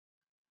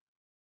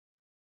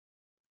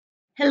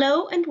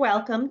Hello and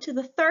welcome to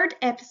the third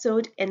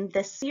episode in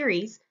this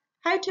series,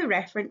 How to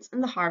Reference in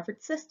the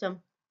Harvard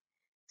System.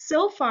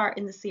 So far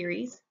in the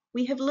series,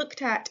 we have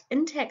looked at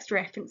in-text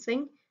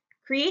referencing,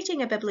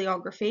 creating a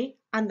bibliography,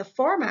 and the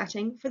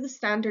formatting for the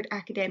standard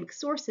academic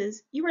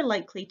sources you are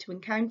likely to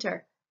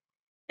encounter.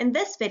 In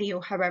this video,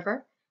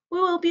 however, we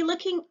will be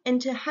looking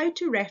into how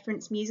to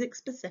reference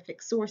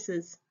music-specific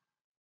sources.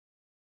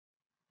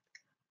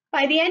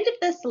 By the end of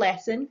this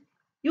lesson,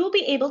 you will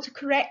be able to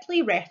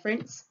correctly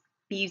reference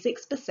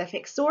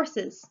music-specific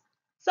sources,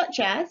 such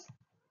as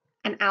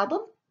an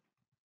album,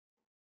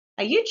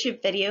 a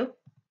YouTube video,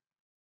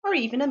 or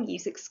even a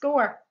music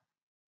score.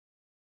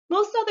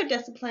 Most other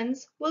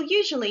disciplines will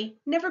usually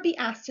never be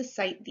asked to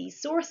cite these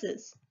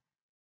sources,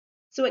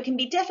 so it can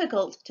be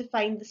difficult to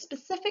find the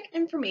specific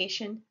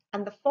information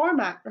and the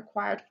format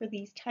required for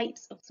these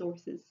types of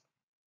sources.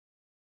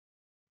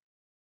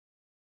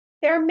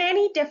 There are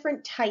many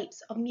different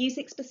types of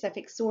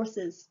music-specific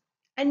sources,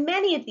 and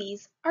many of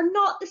these are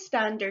not the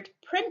standard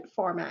print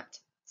format,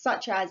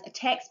 such as a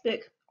textbook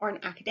or an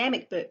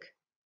academic book.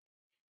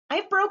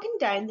 I've broken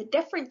down the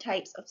different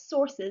types of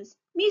sources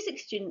music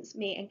students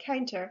may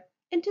encounter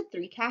into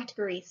three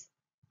categories.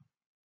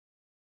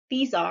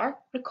 These are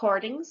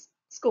recordings,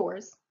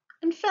 scores,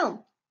 and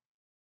film.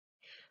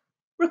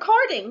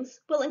 Recordings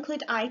will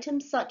include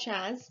items such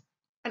as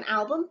an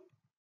album,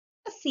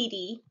 a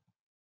CD,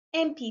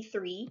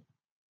 MP3,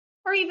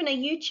 or even a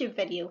YouTube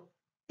video,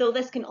 though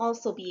this can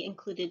also be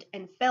included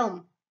in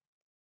film.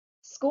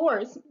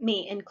 Scores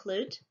may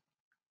include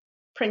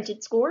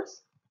printed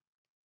scores,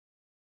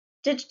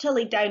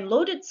 digitally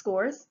downloaded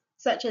scores,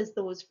 such as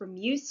those from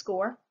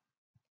MuseScore,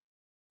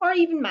 or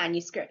even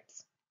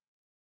manuscripts.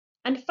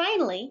 And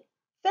finally,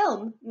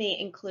 film may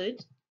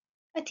include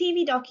a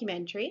TV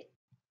documentary,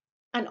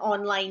 an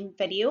online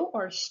video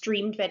or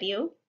streamed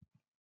video,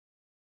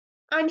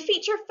 and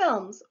feature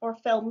films or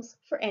films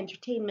for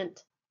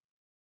entertainment.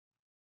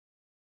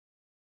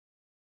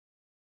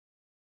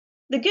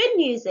 The good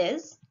news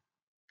is,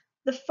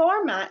 the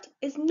format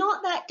is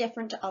not that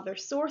different to other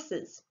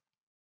sources,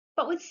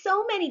 but with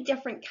so many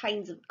different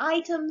kinds of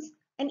items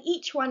and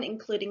each one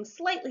including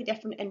slightly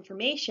different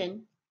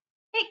information,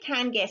 it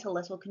can get a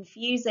little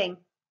confusing.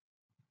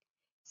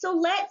 So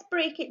let's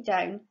break it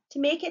down to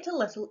make it a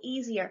little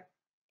easier.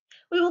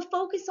 We will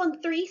focus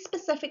on three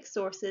specific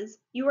sources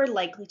you are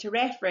likely to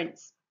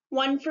reference,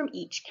 one from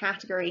each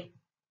category: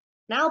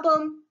 an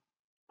album,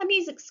 a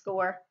music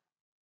score,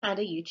 and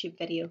a YouTube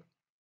video.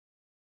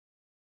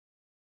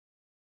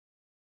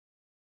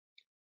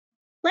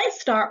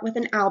 Let's start with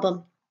an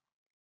album.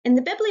 In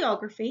the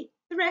bibliography,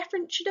 the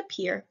reference should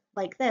appear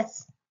like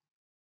this.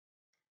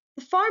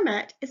 The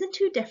format isn't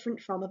too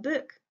different from a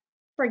book.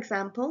 For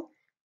example,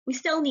 we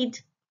still need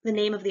the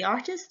name of the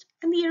artist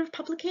and the year of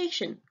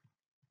publication,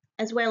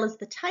 as well as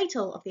the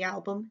title of the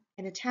album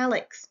in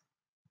italics.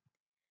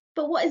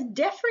 But what is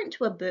different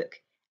to a book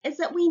is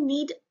that we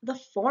need the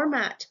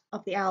format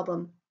of the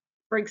album.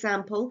 For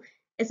example,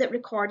 is it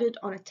recorded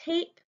on a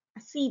tape,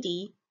 a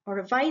CD, or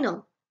a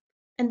vinyl?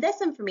 And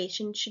this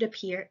information should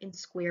appear in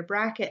square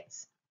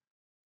brackets.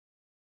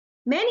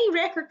 Many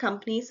record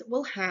companies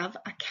will have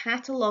a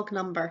catalogue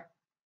number.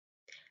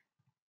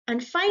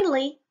 And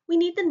finally, we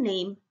need the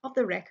name of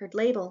the record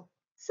label,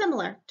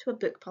 similar to a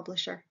book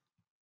publisher.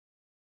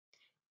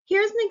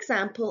 Here's an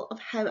example of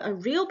how a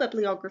real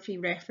bibliography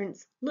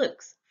reference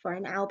looks for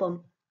an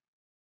album.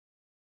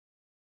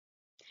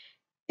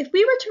 If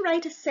we were to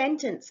write a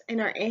sentence in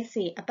our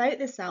essay about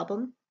this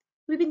album,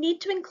 we would need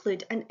to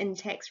include an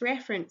in-text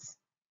reference.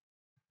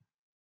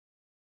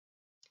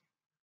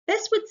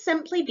 This would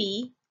simply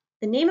be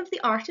the name of the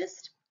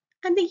artist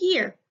and the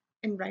year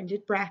in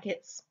rounded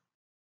brackets.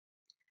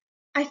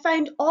 I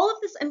found all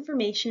of this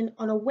information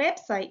on a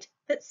website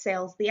that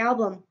sells the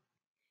album.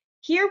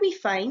 Here we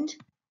find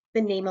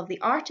the name of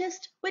the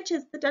artist, which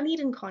is the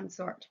Dunedin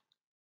Consort,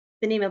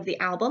 the name of the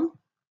album,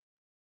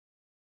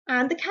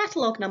 and the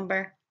catalogue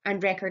number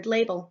and record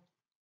label.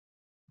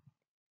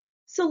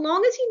 So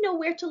long as you know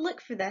where to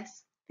look for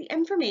this, the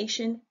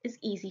information is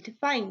easy to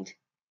find,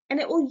 and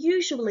it will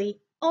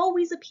usually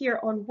always appear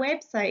on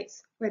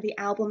websites where the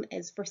album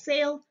is for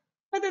sale,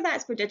 whether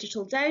that's for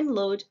digital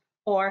download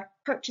or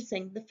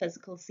purchasing the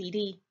physical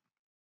CD.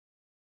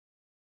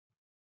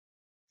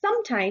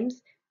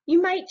 Sometimes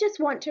you might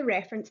just want to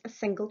reference a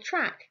single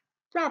track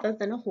rather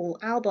than a whole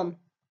album.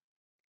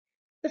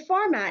 The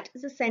format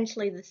is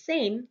essentially the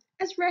same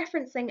as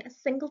referencing a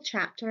single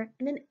chapter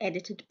in an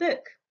edited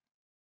book.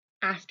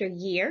 After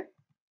year,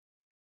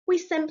 we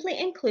simply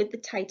include the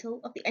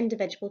title of the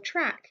individual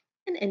track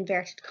in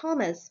inverted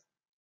commas.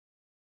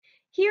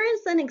 Here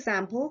is an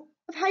example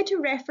of how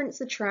to reference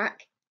the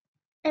track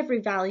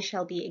Every Valley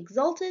Shall Be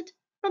Exalted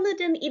from the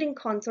Dunedin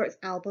Consort's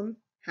album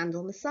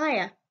Handel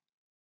Messiah.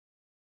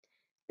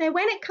 Now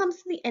when it comes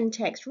to the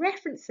in-text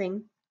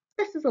referencing,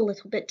 this is a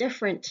little bit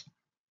different.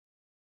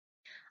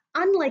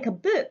 Unlike a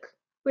book,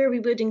 where we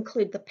would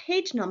include the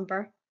page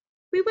number,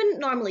 we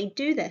wouldn't normally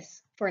do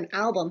this for an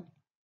album.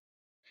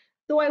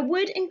 Though I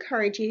would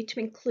encourage you to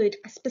include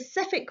a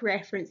specific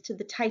reference to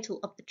the title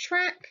of the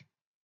track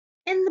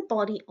in the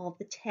body of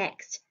the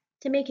text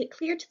to make it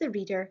clear to the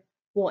reader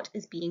what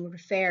is being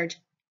referred.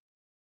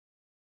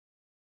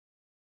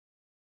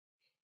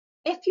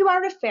 If you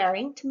are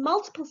referring to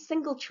multiple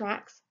single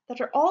tracks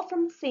that are all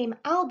from the same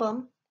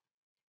album,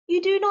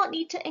 you do not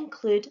need to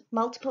include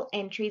multiple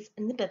entries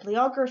in the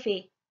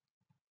bibliography.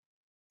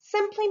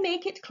 Simply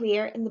make it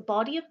clear in the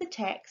body of the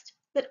text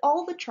that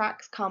all the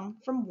tracks come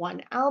from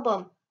one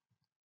album.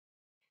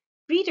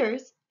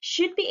 Readers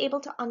should be able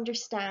to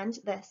understand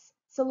this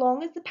so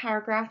long as the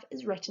paragraph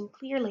is written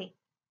clearly.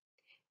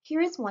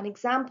 Here is one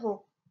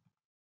example.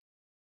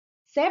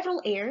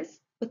 Several airs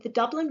with the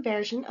Dublin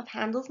version of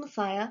Handel's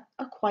Messiah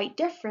are quite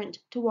different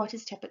to what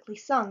is typically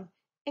sung,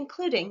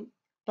 including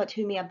 "But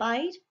who may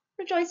abide,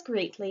 rejoice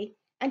greatly,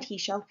 and he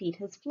shall feed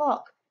his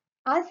flock,"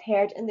 as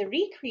heard in the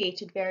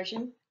recreated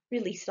version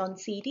released on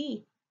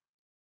CD.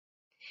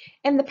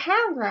 In the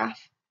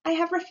paragraph, I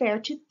have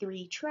referred to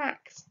 3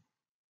 tracks: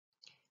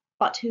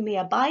 "But who may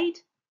abide,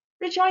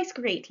 rejoice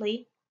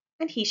greatly,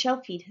 and he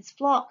shall feed his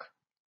flock."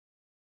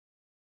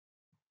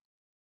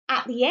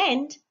 At the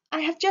end,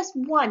 I have just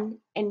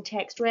one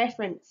in-text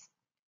reference,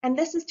 and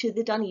this is to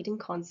the Dunedin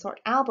Consort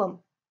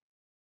album.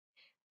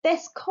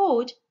 This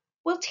code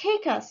will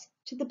take us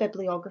to the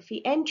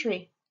bibliography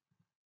entry.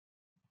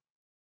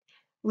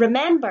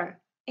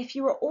 Remember, if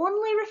you are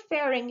only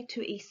referring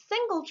to a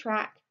single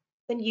track,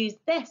 then use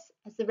this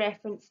as the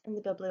reference in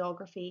the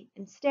bibliography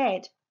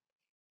instead.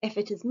 If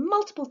it is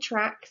multiple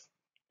tracks,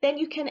 then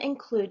you can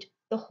include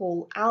the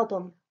whole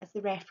album as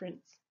the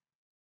reference.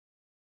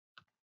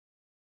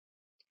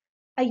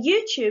 A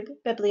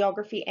YouTube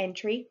bibliography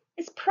entry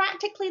is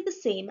practically the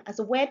same as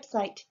a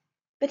website,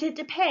 but it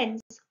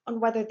depends on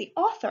whether the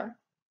author,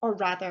 or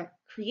rather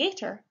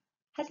creator,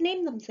 has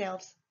named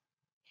themselves.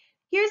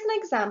 Here's an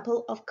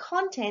example of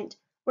content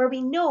where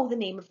we know the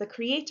name of the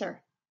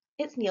creator.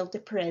 It's Neil de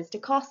Perez da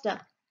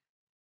Costa.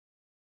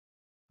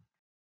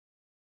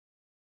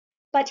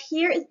 But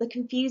here is the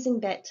confusing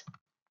bit.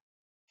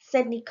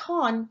 Sydney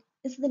Con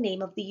is the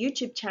name of the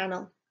YouTube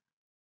channel.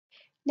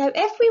 Now,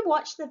 if we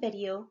watch the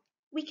video,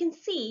 we can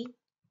see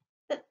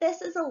that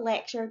this is a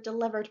lecture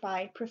delivered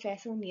by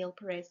Professor Neil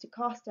Perez da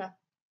Costa,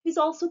 who's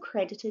also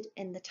credited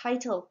in the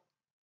title.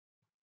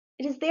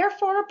 It is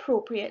therefore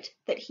appropriate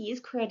that he is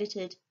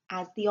credited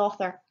as the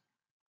author.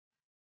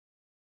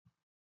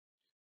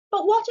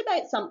 But what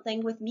about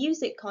something with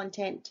music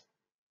content?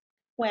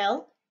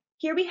 Well,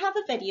 here we have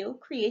a video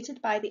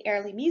created by the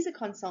early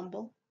music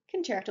ensemble,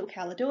 Concerto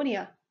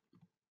Caledonia.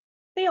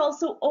 They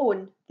also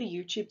own the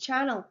YouTube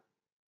channel.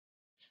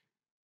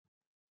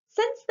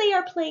 Since they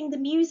are playing the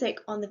music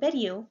on the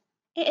video,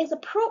 it is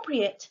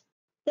appropriate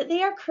that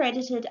they are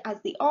credited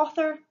as the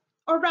author,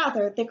 or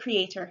rather the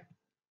creator.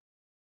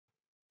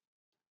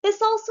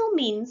 This also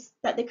means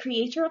that the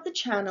creator of the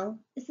channel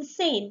is the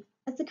same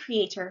as the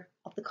creator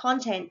of the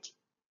content.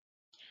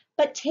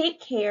 But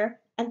take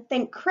care and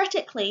think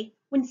critically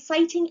when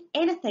citing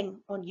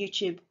anything on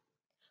YouTube.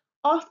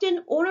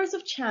 Often owners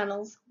of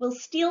channels will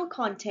steal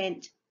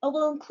content or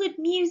will include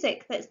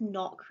music that's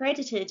not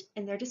credited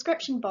in their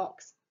description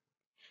box.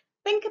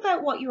 Think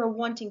about what you are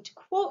wanting to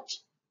quote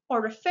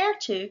or refer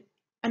to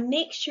and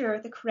make sure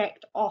the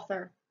correct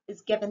author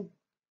is given.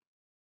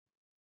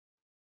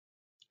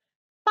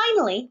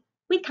 Finally,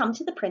 we come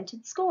to the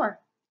printed score.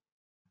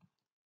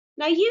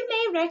 Now you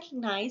may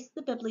recognise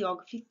the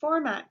bibliography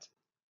format.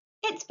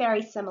 It's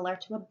very similar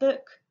to a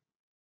book.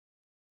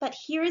 But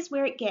here is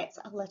where it gets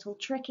a little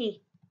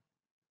tricky.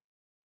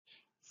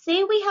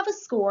 Say we have a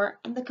score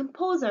and the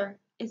composer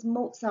is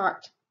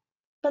Mozart,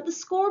 but the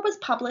score was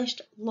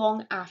published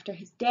long after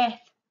his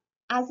death,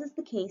 as is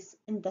the case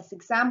in this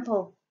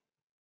example.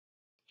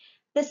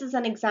 This is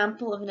an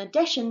example of an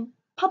edition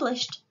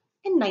published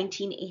in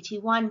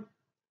 1981.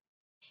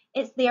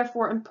 It's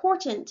therefore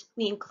important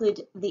we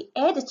include the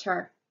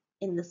editor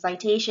in the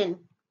citation.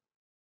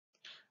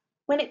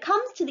 When it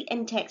comes to the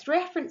in-text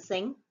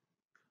referencing,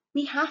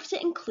 we have to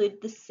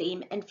include the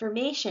same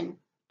information,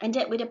 and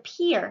it would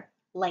appear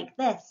like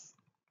this.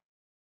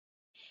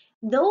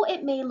 Though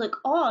it may look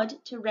odd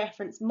to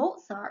reference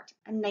Mozart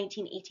in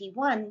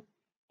 1981,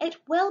 it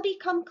will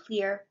become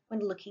clear when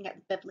looking at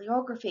the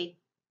bibliography.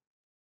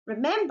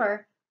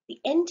 Remember, the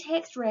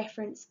in-text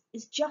reference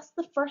is just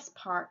the first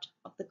part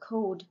of the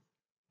code.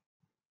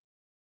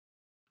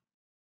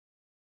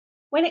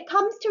 When it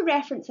comes to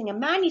referencing a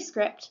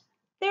manuscript,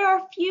 there are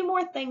a few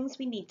more things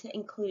we need to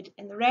include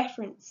in the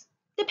reference,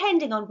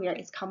 depending on where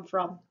it's come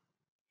from.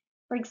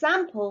 For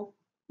example,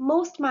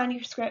 most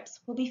manuscripts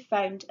will be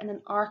found in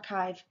an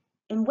archive,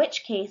 in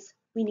which case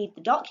we need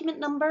the document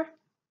number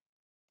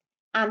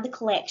and the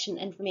collection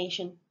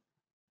information.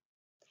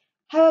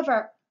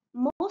 However,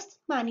 most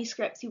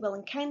manuscripts you will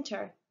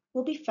encounter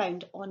will be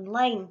found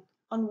online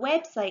on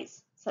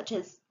websites such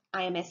as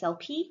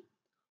IMSLP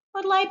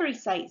or library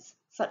sites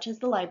such as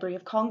the Library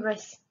of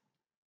Congress.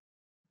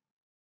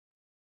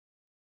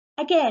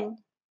 Again,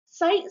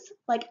 sites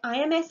like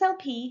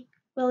IMSLP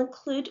will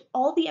include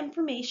all the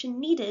information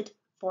needed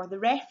for the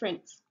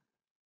reference.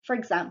 For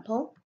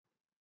example,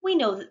 we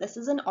know that this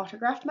is an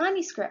autographed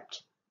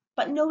manuscript,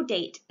 but no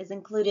date is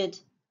included.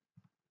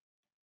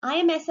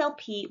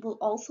 IMSLP will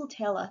also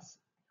tell us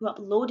who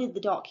uploaded the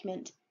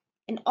document,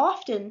 and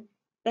often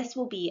this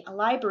will be a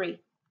library,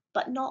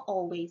 but not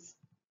always.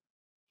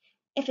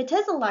 If it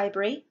is a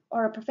library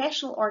or a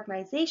professional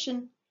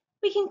organisation,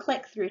 we can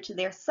click through to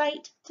their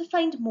site to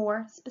find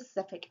more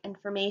specific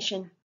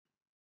information.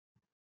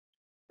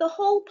 The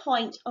whole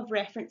point of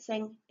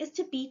referencing is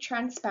to be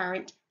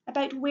transparent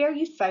about where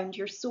you found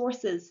your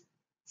sources,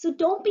 so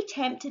don't be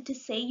tempted to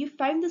say you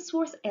found the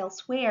source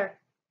elsewhere.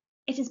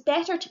 It is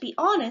better to be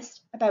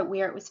honest about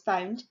where it was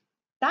found,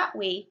 that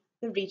way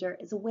the reader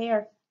is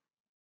aware.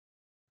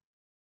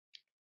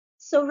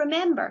 So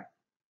remember,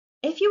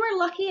 if you are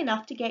lucky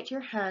enough to get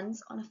your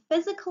hands on a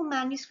physical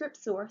manuscript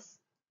source,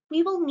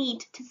 we will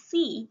need to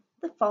see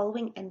the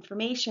following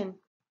information: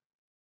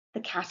 the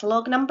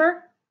catalogue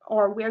number,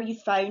 or where you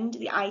found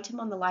the item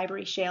on the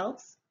library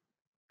shelves,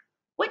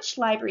 which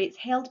library it's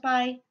held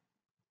by,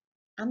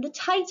 and the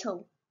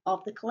title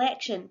of the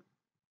collection.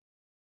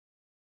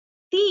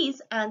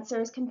 These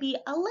answers can be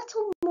a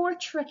little more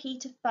tricky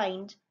to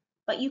find,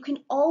 but you can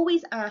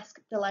always ask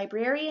the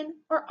librarian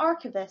or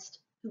archivist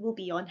who will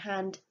be on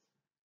hand.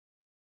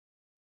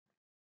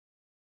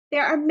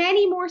 There are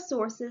many more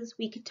sources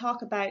we could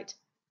talk about,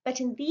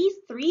 but in these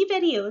 3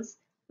 videos,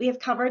 we have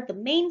covered the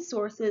main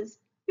sources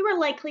you are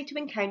likely to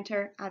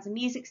encounter as a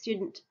music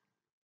student.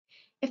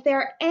 If there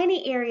are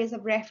any areas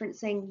of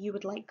referencing you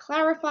would like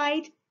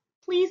clarified,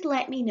 please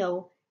let me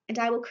know and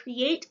I will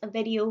create a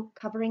video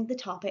covering the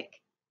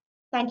topic.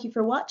 Thank you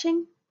for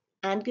watching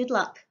and good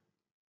luck.